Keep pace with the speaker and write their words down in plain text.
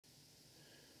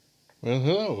Well,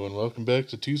 hello, and welcome back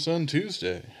to TwoSun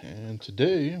Tuesday. And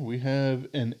today we have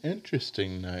an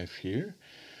interesting knife here.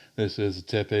 This is a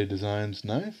Tepe Designs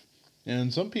knife,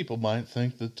 and some people might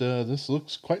think that this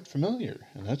looks quite familiar,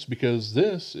 and that's because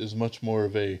this is much more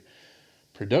of a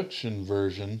production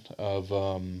version of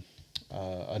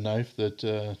a knife that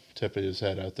Tepe has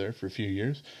had out there for a few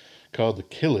years, called the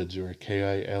Kilij, or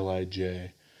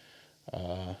Kilij.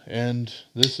 And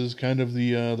this is kind of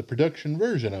the production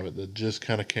version of it that just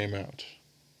kind of came out.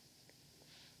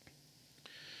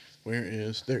 There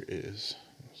is.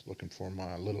 I was looking for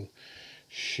my little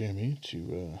shimmy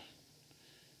to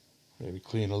maybe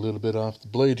clean a little bit off the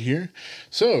blade here.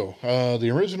 So, the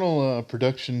original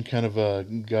production kind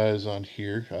of guys on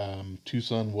here,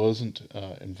 TwoSun wasn't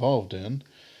involved in.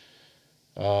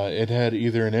 It had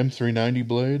either an M390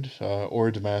 blade or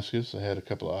a Damascus. I had a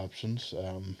couple of options.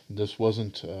 This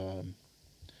wasn't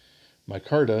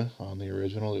Micarta on the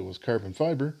original, it was carbon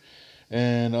fiber.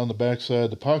 And on the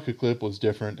backside, the pocket clip was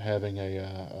different, having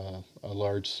a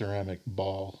large ceramic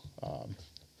ball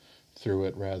through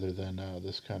it rather than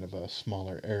this kind of a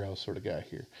smaller arrow sort of guy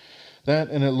here. That,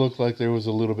 and it looked like there was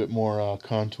a little bit more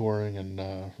contouring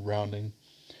and rounding.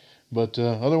 But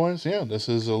otherwise, yeah, this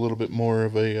is a little bit more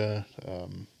of an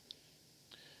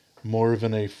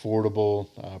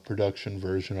affordable production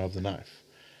version of the knife.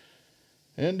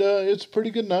 And it's a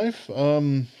pretty good knife.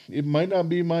 It might not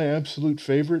be my absolute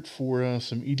favorite for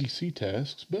some EDC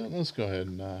tasks, but let's go ahead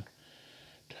and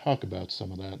talk about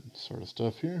some of that sort of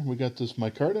stuff here. We got this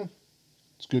micarta.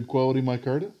 It's good quality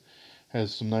micarta.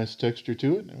 Has some nice texture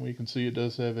to it, and we can see it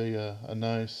does have a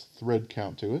nice thread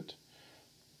count to it.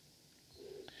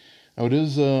 Now it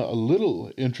is a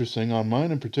little interesting on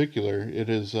mine in particular. It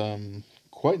is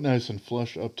quite nice and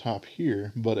flush up top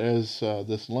here, but as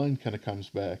this line kind of comes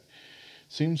back,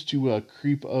 seems to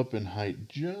creep up in height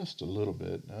just a little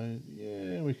bit.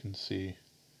 Yeah, we can see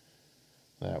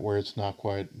that where it's not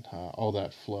quite all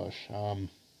that flush.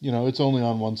 It's only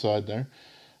on one side there.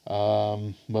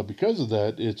 But because of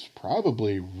that, it's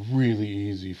probably really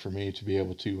easy for me to be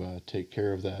able to take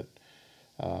care of that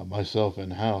myself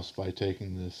in-house by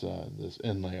taking this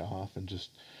inlay off and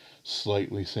just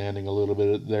slightly sanding a little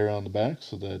bit there on the back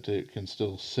so that it can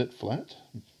still sit flat.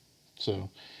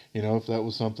 So, if that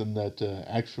was something that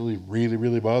actually really,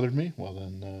 really bothered me, well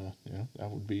then, that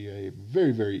would be a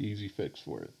very, very easy fix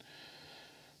for it.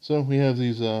 So we have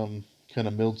these kind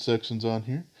of milled sections on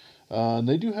here. And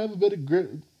they do have a bit of grit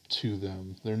to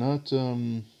them. They're not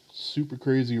super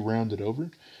crazy rounded over.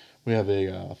 We have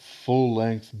a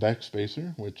full-length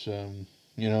backspacer, which,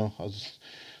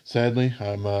 sadly,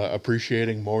 I'm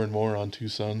appreciating more and more on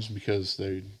TwoSuns because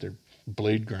their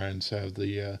blade grinds have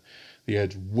the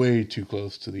edge way too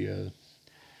close to the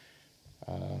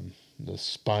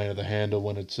spine of the handle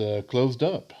when it's closed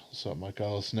up. Something I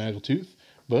call a snaggletooth,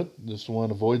 but this one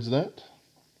avoids that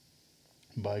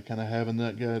by kind of having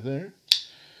that guy there.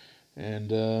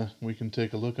 And we can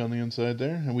take a look on the inside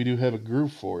there, and we do have a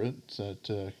groove for it that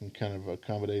can kind of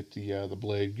accommodate the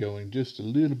blade going just a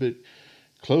little bit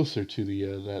closer to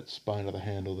that spine of the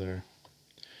handle there.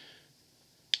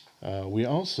 We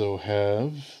also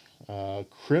have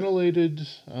crenelated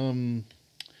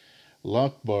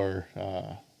lockbar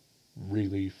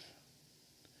relief,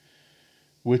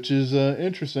 which is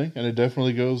interesting, and it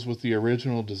definitely goes with the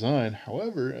original design.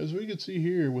 However, as we can see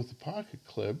here with the pocket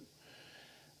clip,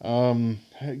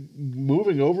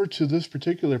 moving over to this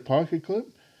particular pocket clip,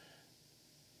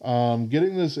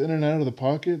 getting this in and out of the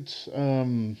pocket,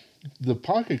 the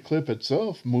pocket clip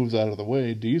itself moves out of the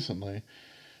way decently,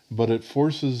 but it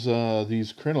forces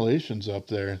these crenelations up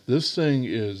there. This thing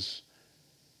is,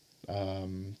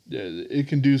 it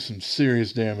can do some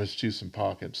serious damage to some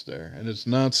pockets there, and it's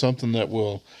not something that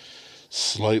will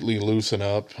slightly loosen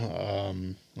up,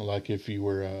 like if you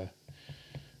were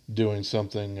doing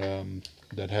something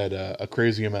that had a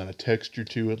crazy amount of texture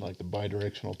to it, like the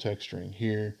bidirectional texturing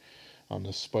here on the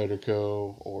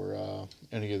Spyderco, or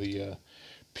any of the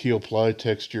peel ply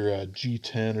texture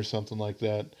G10 or something like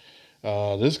that.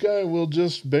 This guy will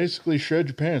just basically shred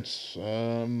your pants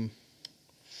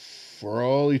for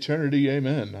all eternity,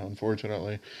 amen,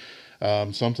 unfortunately.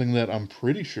 Something that I'm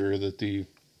pretty sure that the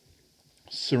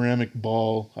ceramic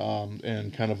ball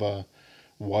and kind of a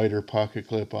wider pocket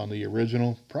clip on the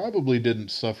original probably didn't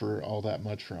suffer all that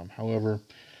much from. However,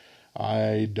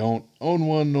 I don't own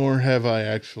one, nor have I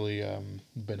actually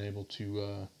been able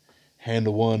to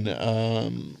handle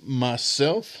one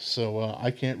myself, so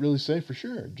I can't really say for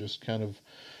sure. Just kind of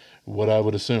what I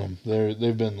would assume.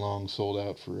 They've been long sold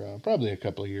out for probably a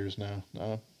couple of years now.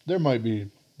 There might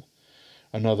be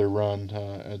another run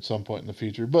at some point in the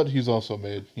future. But he's also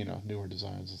made, you know, newer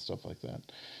designs and stuff like that.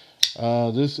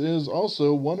 This is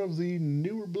also one of the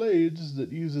newer blades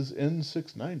that uses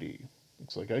N690.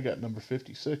 Looks like I got number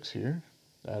 56 here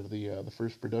out of the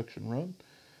first production run.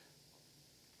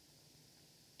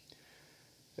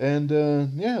 And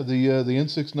yeah, the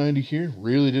N690 here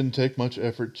really didn't take much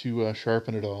effort to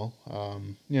sharpen it all.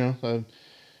 You know,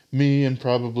 me and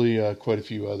probably quite a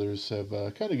few others have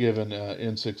kind of given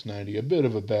N690 a bit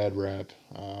of a bad rap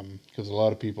because a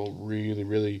lot of people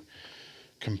really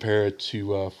compare it to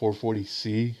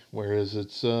 440C, whereas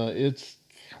it's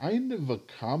kind of a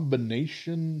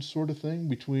combination sort of thing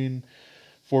between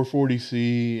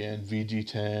 440C and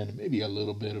VG10, maybe a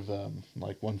little bit of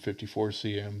like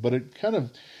 154CM, but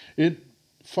it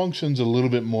functions a little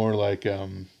bit more like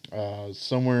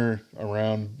somewhere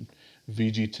around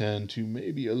VG10 to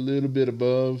maybe a little bit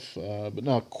above, but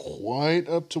not quite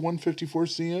up to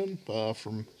 154CM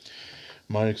from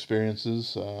my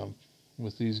experiences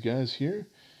with these guys here.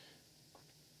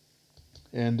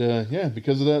 And yeah,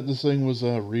 because of that, this thing was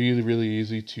really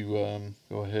easy to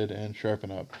go ahead and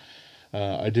sharpen up.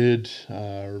 I did,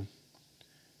 well,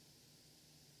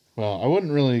 I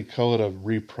wouldn't really call it a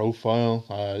reprofile.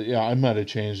 Yeah, I might have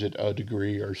changed it a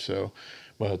degree or so.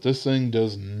 But this thing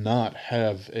does not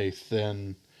have a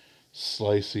thin,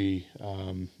 slicey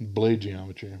blade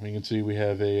geometry. We can see we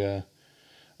have a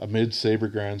mid saber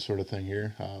grind sort of thing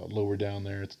here, lower down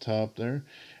there at the top there.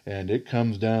 And it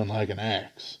comes down like an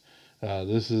axe.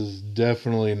 This is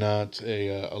definitely not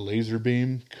a laser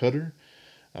beam cutter.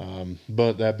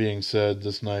 But that being said,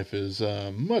 this knife is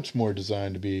much more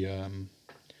designed to be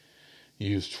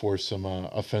used for some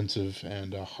offensive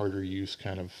and harder use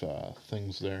kind of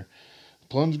things there.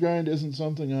 Plunge grind isn't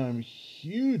something I'm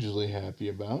hugely happy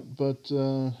about, but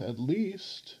at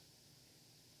least,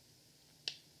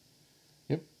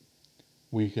 yep,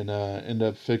 we can end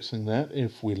up fixing that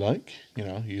if we like, you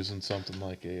know, using something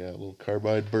like a little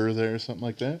carbide burr there or something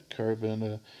like that, carve in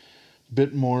a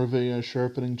bit more of a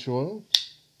sharpening choil.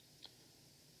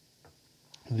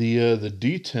 The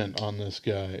detent on this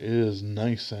guy is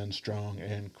nice and strong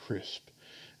and crisp.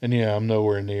 And yeah, I'm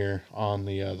nowhere near on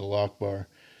the lockbar.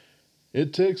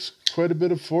 It takes quite a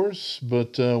bit of force,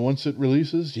 but once it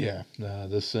releases, yeah,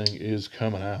 this thing is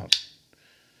coming out.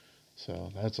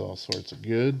 So that's all sorts of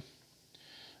good.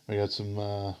 We got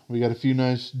a few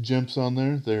nice jumps on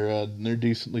there. They're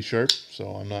decently sharp,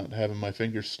 so I'm not having my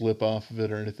fingers slip off of it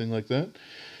or anything like that.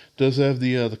 Does have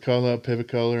the call out pivot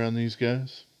collar on these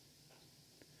guys.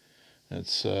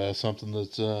 It's something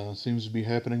that seems to be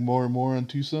happening more and more on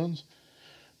TwoSuns.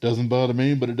 Doesn't bother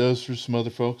me, but it does for some other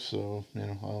folks. So, you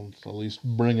know, I'll at least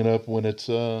bring it up when it's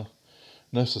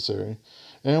necessary.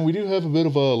 And we do have a bit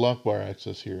of a lockbar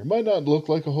access here. It might not look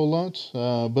like a whole lot,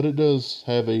 but it does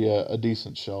have a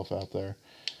decent shelf out there.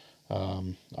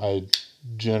 I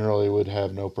generally would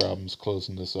have no problems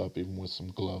closing this up, even with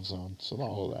some gloves on.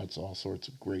 So that's all sorts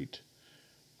of great.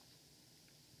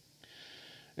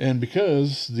 And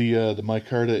because the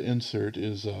micarta insert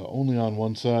is only on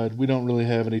one side, we don't really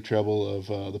have any trouble of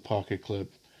the pocket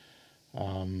clip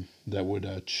that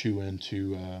would chew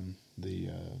into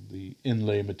the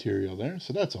inlay material there.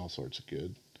 So that's all sorts of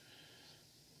good.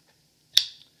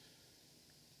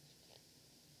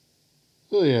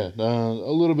 So yeah,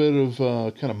 a little bit of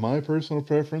kind of my personal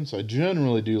preference. I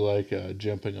generally do like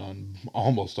jumping on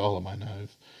almost all of my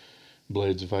knife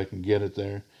blades if I can get it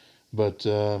there. But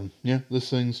yeah, this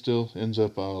thing still ends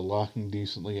up locking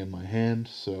decently in my hand.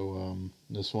 So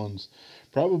this one's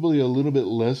probably a little bit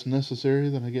less necessary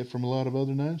than I get from a lot of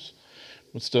other knives.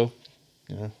 But still,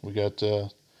 you know, we got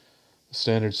the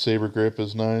standard saber grip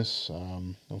is nice.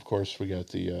 Of course, we got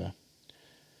the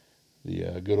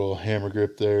good old hammer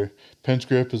grip there. Pinch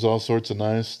grip is all sorts of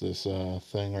nice. This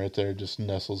thing right there just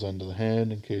nestles into the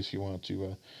hand in case you want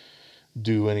to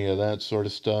do any of that sort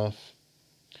of stuff.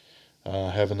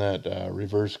 Having that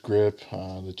reverse grip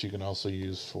that you can also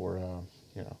use for,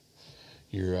 you know,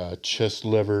 your chest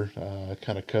lever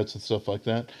kind of cuts and stuff like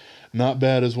that. Not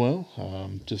bad as well,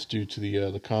 just due to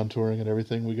the contouring and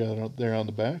everything we got out there on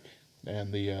the back.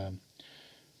 And the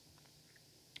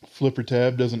flipper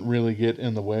tab doesn't really get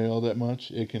in the way all that much.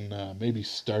 It can maybe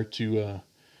start to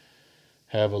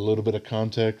have a little bit of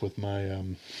contact with my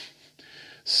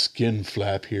skin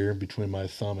flap here between my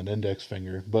thumb and index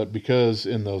finger, but because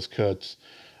in those cuts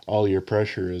all your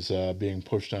pressure is being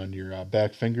pushed on your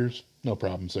back fingers, no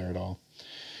problems there at all.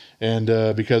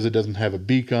 And because it doesn't have a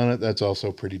beak on it, that's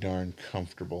also pretty darn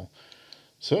comfortable.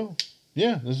 So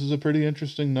yeah, this is a pretty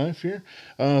interesting knife here.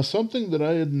 Something that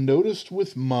I had noticed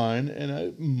with mine, and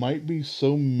it might be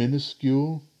so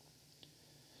minuscule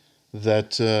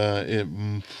that it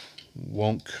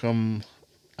won't come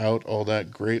out all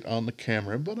that great on the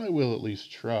camera, but I will at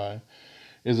least try.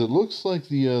 Is it looks like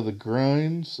the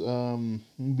grinds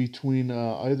between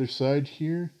either side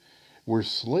here were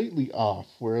slightly off,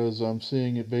 whereas I'm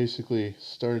seeing it basically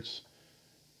starts,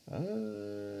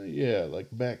 yeah, like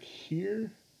back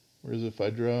here. Whereas if I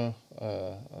draw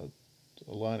a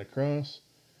line across,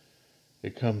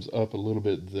 it comes up a little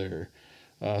bit there.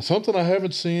 Something I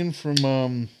haven't seen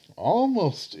from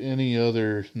almost any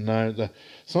other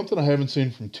something I haven't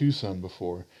seen from TwoSun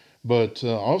before, but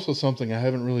also something I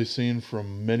haven't really seen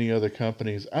from many other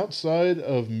companies outside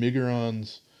of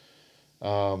Migaron's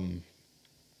um,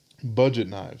 budget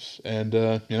knives. And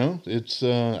it's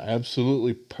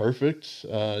absolutely perfect.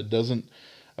 It doesn't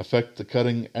affect the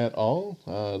cutting at all.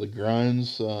 The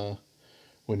grinds,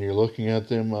 when you're looking at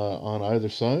them on either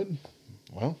side,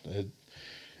 well,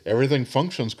 everything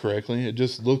functions correctly. It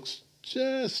just looks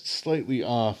just slightly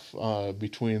off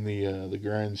between the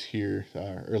grinds here,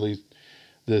 or at least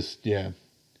this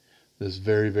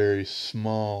very very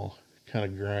small kind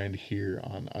of grind here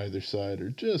on either side, are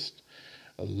just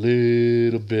a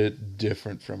little bit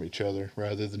different from each other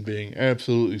rather than being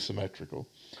absolutely symmetrical.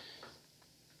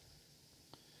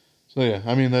 So yeah,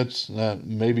 I mean that's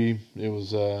maybe it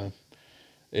was a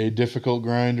difficult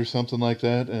grind or something like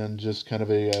that, and just kind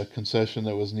of a concession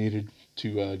that was needed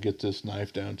to get this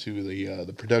knife down to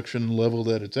the production level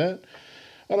that it's at.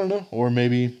 I don't know, or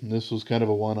maybe this was kind of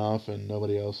a one-off, and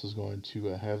nobody else is going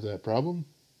to have that problem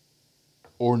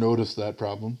or notice that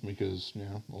problem, because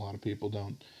a lot of people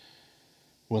don't,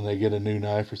 when they get a new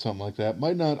knife or something like that,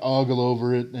 might not ogle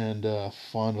over it and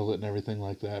fondle it and everything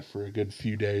like that for a good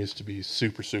few days to be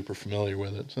super super familiar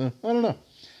with it. So I don't know.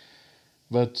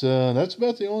 But that's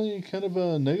about the only kind of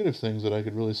negative things that I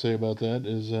could really say about that,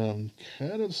 is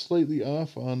kind of slightly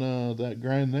off on that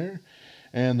grind there,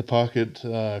 and the pocket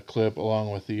clip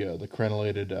along with the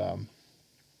crenelated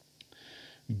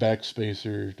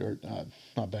backspacer, or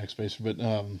not backspacer, but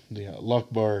the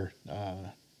lockbar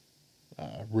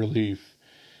relief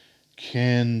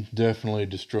can definitely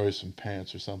destroy some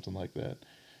pants or something like that.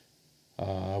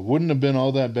 Wouldn't have been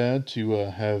all that bad to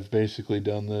have basically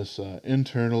done this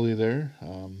internally there,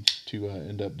 to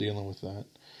end up dealing with that.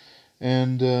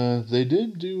 And they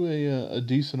did do a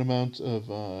decent amount of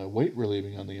weight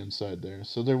relieving on the inside there,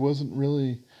 so there wasn't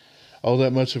really all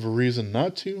that much of a reason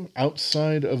not to,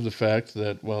 outside of the fact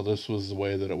that, well, this was the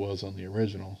way that it was on the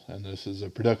original, and this is a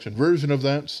production version of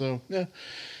that, so yeah,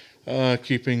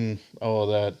 keeping all of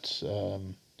that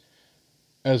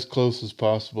as close as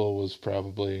possible was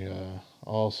probably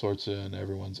all sorts in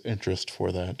everyone's interest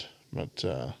for that. But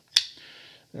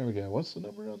there we go. What's the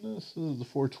number on this? This is the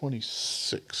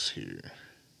 426 here.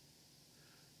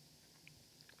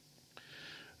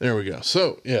 There we go.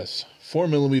 So yes,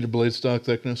 4mm blade stock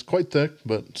thickness, quite thick,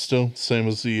 but still same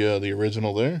as the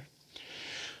original there.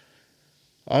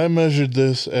 I measured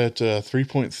this at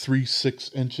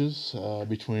 3.36 inches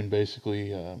between basically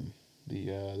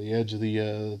the edge of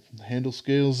the handle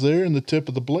scales there and the tip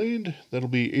of the blade. That'll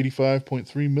be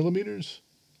 85.3 millimeters.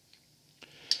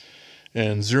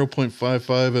 And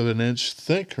 0.55 of an inch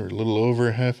thick, or a little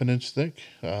over half an inch thick.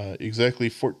 Exactly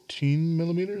 14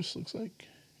 millimeters, looks like.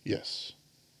 Yes.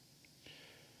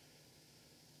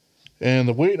 And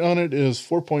the weight on it is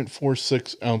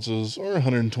 4.46 ounces, or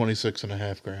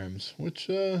 126.5 grams, which,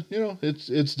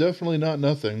 it's definitely not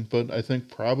nothing, but I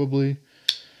think probably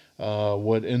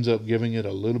what ends up giving it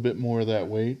a little bit more of that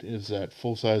weight is that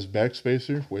full-size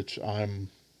backspacer, which I'm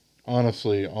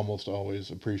honestly almost always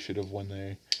appreciative when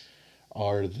they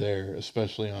are there,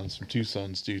 especially on some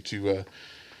TwoSuns, due to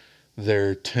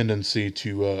their tendency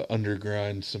to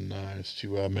undergrind some knives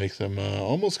to make them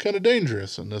almost kind of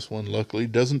dangerous. And this one, luckily,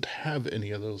 doesn't have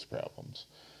any of those problems.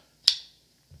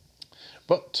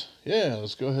 But yeah,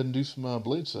 let's go ahead and do some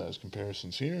blade size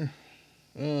comparisons here.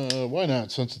 Why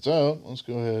not? Since it's out, let's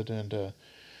go ahead and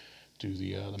do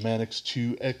the Manix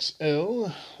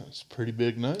 2XL. That's a pretty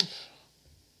big knife.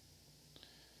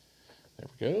 There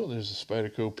we go. There's the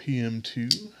Spyderco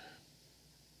PM2.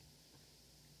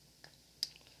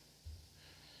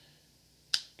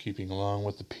 Keeping along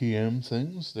with the PM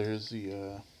things, there's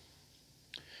the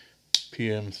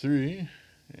PM3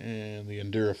 and the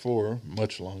Endura 4,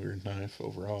 much longer knife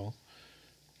overall.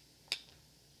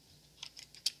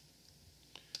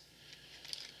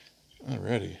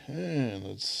 Alrighty, and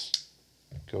let's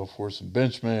go for some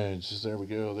benchmarks. There we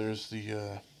go. There's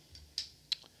the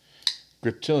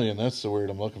Griptilian, that's the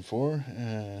word I'm looking for.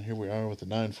 And here we are with the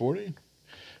 940.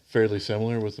 Fairly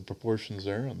similar with the proportions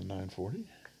there on the 940.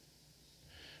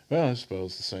 Well, I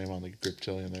suppose the same on the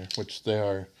Griptilian there, which they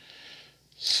are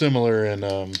similar in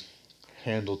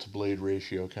handle to blade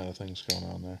ratio kind of things going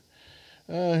on there.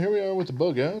 Here we are with the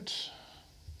bug out.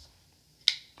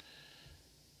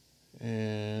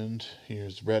 And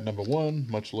here's rat number 1,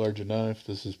 much larger knife.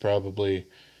 This is probably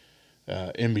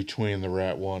in between the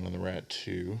rat 1 and the rat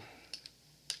 2.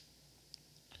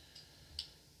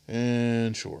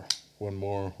 And sure, one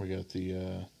more. We got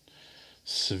the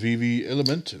Civivi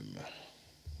Elementum.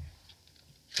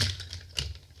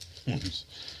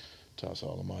 Toss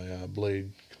all of my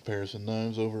blade comparison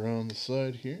knives over on the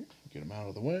side here. Get them out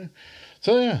of the way.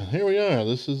 So yeah, here we are.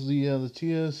 This is the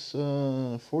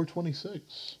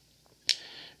TS426.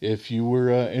 If you were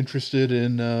interested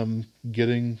in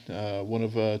getting one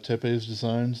of Tepe's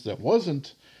designs that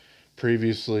wasn't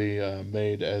previously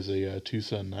made as a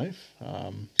TwoSun knife,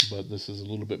 but this is a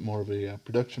little bit more of a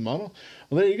production model,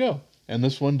 well, there you go. And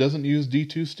this one doesn't use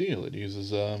D2 steel. It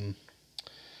uses the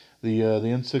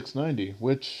N690,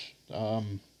 which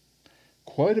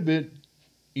quite a bit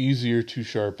easier to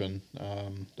sharpen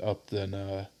up than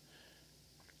the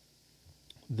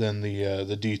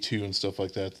D2 and stuff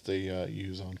like that they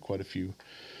use on quite a few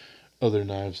other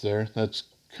knives there. That's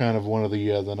kind of one of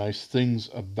the nice things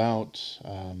about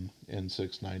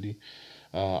N690.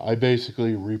 I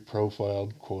basically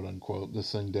reprofiled, quote unquote,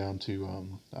 this thing down to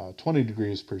 20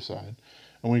 degrees per side,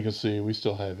 and we can see we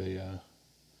still have a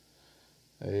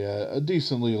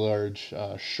decently large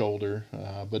shoulder,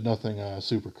 but nothing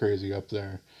super crazy up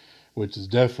there, which is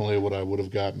definitely what I would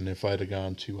have gotten if I'd have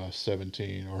gone to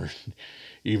 17 or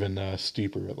even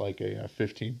steeper at like a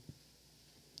 15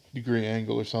 degree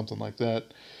angle or something like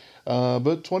that.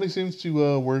 But 20 seems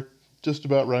to work just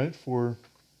about right for,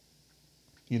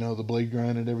 you know, the blade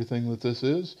grind and everything that this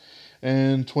is.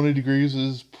 And 20 degrees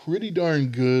is pretty darn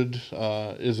good,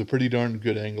 is a pretty darn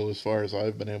good angle as far as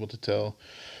I've been able to tell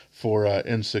for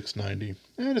N690.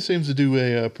 And it seems to do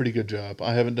a pretty good job.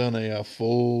 I haven't done a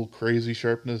full crazy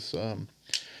sharpness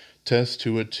test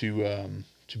to it to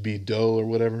be dull or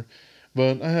whatever.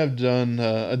 But I have done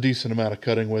a decent amount of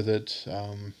cutting with it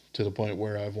to the point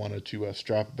where I've wanted to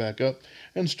strap it back up.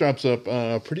 And straps up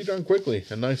pretty darn quickly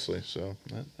and nicely. So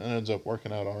that ends up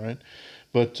working out all right.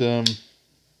 But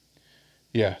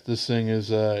yeah, this thing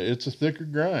is, it's a thicker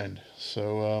grind.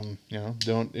 So, you know,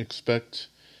 don't expect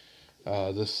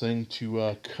this thing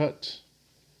to cut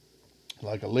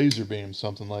like a laser beam,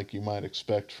 something like you might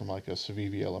expect from like a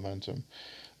Civivi Elementum.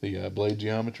 The blade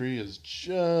geometry is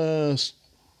just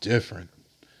different.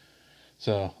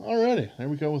 So, alrighty, there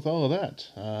we go with all of that.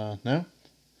 Now,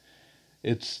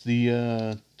 it's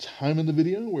the time in the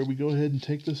video where we go ahead and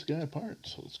take this guy apart.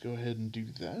 So let's go ahead and do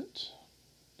that.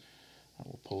 I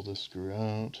will pull this screw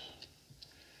out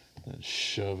and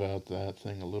shove out that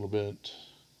thing a little bit.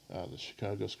 The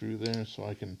Chicago screw there, so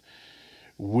I can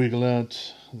wiggle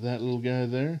out that little guy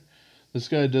there. This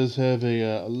guy does have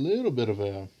a little bit of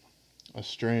a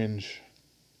strange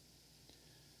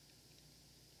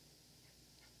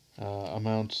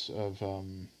amounts of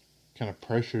kind of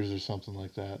pressures or something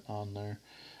like that on there.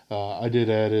 I did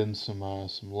add in some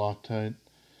Loctite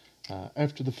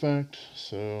after the fact,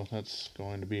 so that's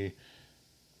going to be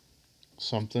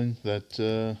something that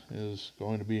is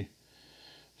going to be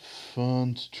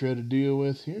fun to try to deal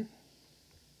with here.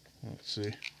 Let's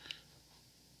see.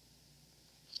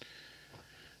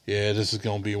 Yeah, this is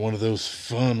going to be one of those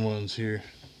fun ones here.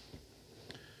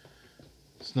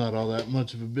 It's not all that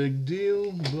much of a big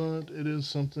deal, but it is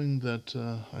something that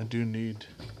I do need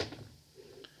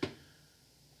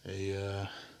a...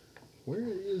 where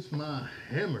is my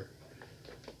hammer?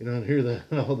 You don't hear that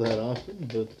all that often,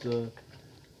 but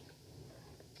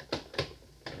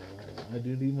I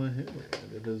do need my hammer,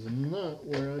 and it is not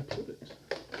where I put it.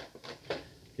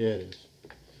 Yeah, it is.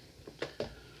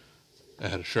 I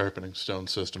had a sharpening stone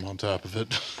system on top of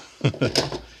it.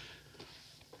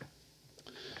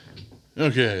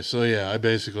 Okay, so yeah, I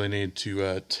basically need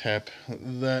to tap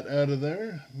that out of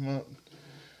there.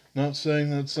 Not saying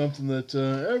that's something that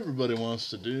everybody wants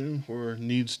to do or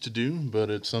needs to do, but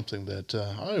it's something that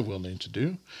I will need to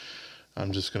do.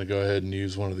 I'm just going to go ahead and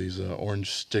use one of these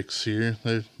orange sticks here.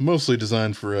 They're mostly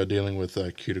designed for dealing with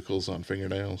cuticles on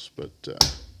fingernails, but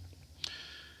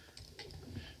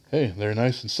hey, they're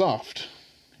nice and soft,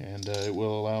 and it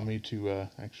will allow me to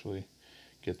actually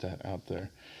get that out there.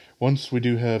 Once we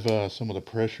do have some of the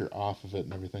pressure off of it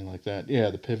and everything like that, yeah,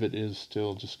 the pivot is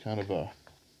still just kind of a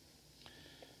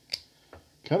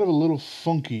little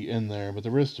funky in there, but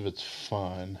the rest of it's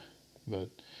fine. But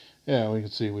yeah, we can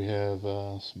see we have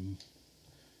some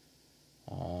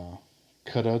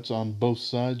cutouts on both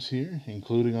sides here,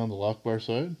 including on the lockbar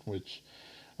side, which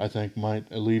I think might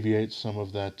alleviate some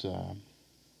of that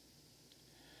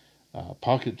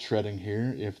pocket shredding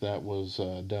here if that was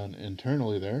done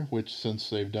internally there, which since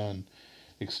they've done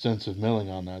extensive milling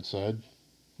on that side,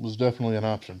 was definitely an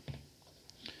option.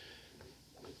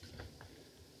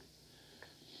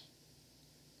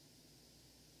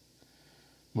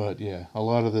 But yeah, a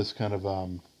lot of this kind of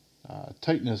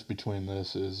tightness between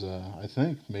this is, I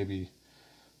think, maybe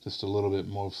just a little bit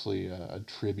mostly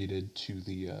attributed to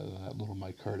the that little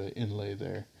micarta inlay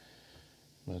there.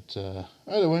 But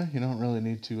either way, you don't really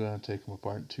need to take them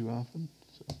apart too often.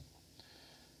 So.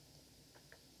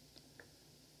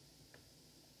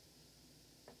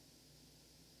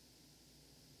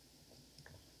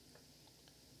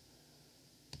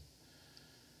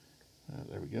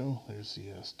 There we go. There's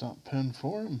the stop pen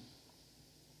for him.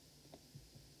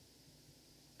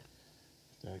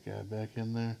 That guy back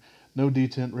in there. No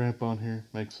detent ramp on here.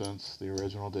 Makes sense. The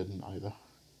original didn't either.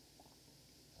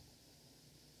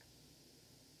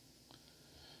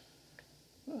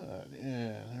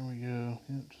 Yeah, there we go.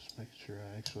 Yep, just making sure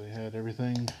I actually had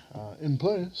everything in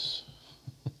place.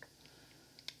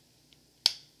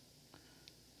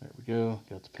 There we go.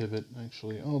 Got the pivot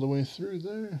actually all the way through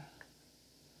there.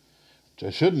 Which I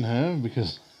shouldn't have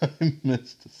because I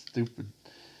missed a stupid...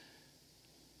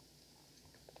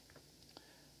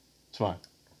 It's fine.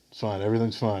 It's fine.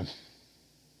 Everything's fine.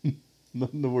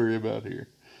 Nothing to worry about here.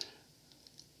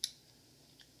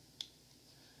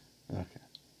 Okay.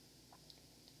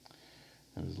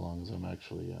 And as long as I'm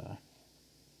actually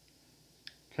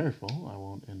careful, I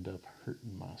won't end up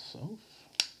hurting myself.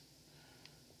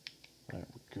 There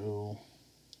we go.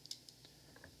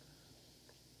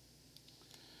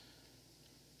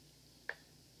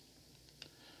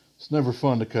 It's never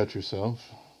fun to cut yourself.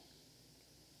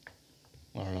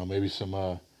 I don't know, maybe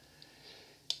some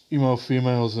emo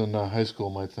females in high school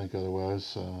might think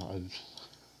otherwise.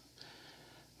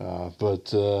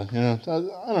 But you know,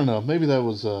 I don't know. Maybe that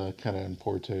was kind of in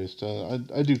poor taste.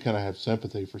 I do kind of have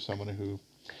sympathy for someone who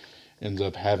ends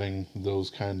up having those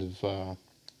kind of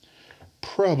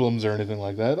problems or anything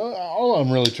like that. All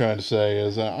I'm really trying to say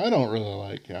is I don't really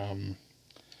like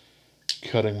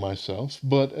cutting myself,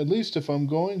 but at least if I'm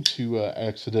going to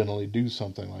accidentally do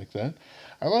something like that,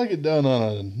 I like it done on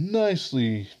a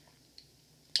nicely,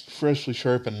 freshly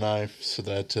sharpened knife so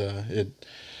that it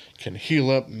can heal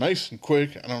up nice and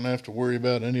quick. I don't have to worry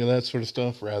about any of that sort of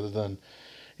stuff, rather than,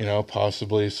 you know,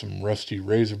 possibly some rusty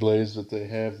razor blades that they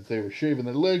have that they were shaving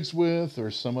their legs with,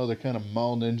 or some other kind of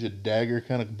Mall Ninja dagger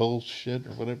kind of bullshit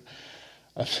or whatever.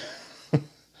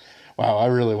 Wow, I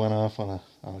really went off on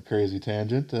a crazy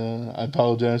tangent. I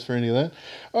apologize for any of that.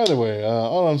 Either way,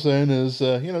 all I'm saying is,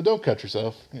 you know, don't cut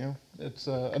yourself. You know, it's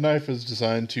a knife is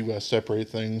designed to separate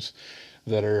things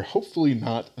that are hopefully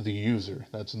not the user.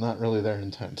 That's not really their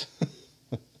intent.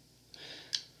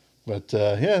 But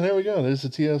yeah, there we go. There's the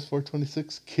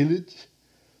TS426 Kilij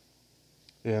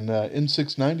in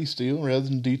N690 steel rather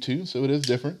than D2, so it is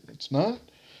different. It's not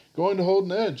going to hold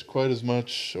an edge quite as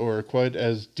much or quite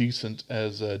as decent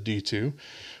as D2,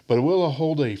 but it will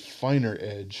hold a finer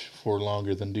edge for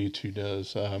longer than D2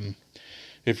 does.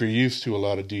 If you're used to a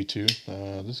lot of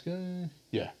D2, this guy,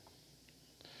 yeah.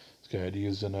 This guy I'd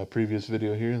used in a previous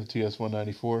video here, the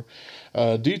TS194.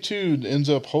 D2 ends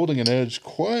up holding an edge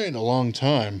quite a long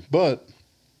time, but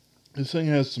this thing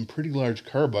has some pretty large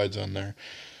carbides on there.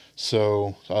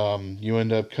 So you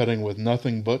end up cutting with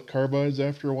nothing but carbides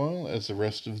after a while, as the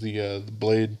rest of the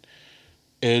blade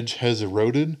edge has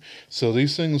eroded. So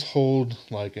these things hold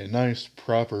like a nice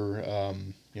proper,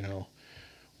 you know,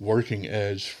 working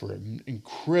edge for an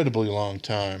incredibly long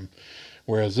time.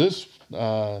 Whereas this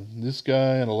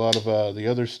guy and a lot of the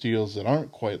other steels that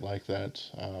aren't quite like that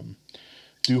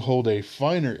do hold a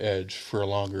finer edge for a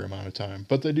longer amount of time,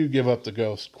 but they do give up the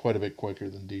ghost quite a bit quicker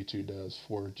than D2 does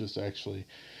for just actually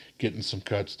getting some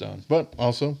cuts done. But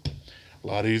also a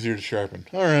lot easier to sharpen.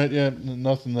 Alright, yeah,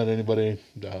 nothing that anybody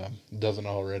doesn't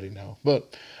already know.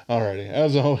 But alrighty,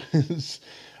 as always,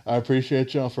 I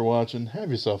appreciate y'all for watching. Have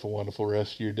yourself a wonderful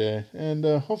rest of your day, and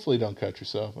hopefully don't cut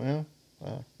yourself. You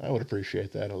know, I would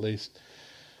appreciate that at least.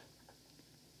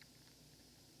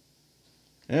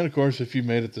 And of course, if you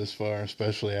made it this far,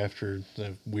 especially after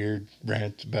the weird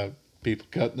rant about people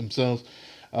cutting themselves,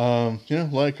 you know,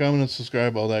 like, comment, and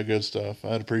subscribe, all that good stuff.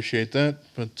 I'd appreciate that.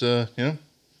 But, you know,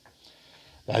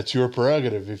 that's your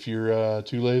prerogative. If you're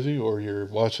too lazy, or you're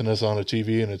watching this on a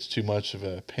TV and it's too much of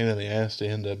a pain in the ass to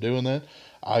end up doing that,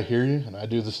 I hear you, and I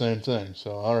do the same thing. So,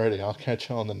 alrighty, I'll catch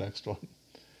you on the next one.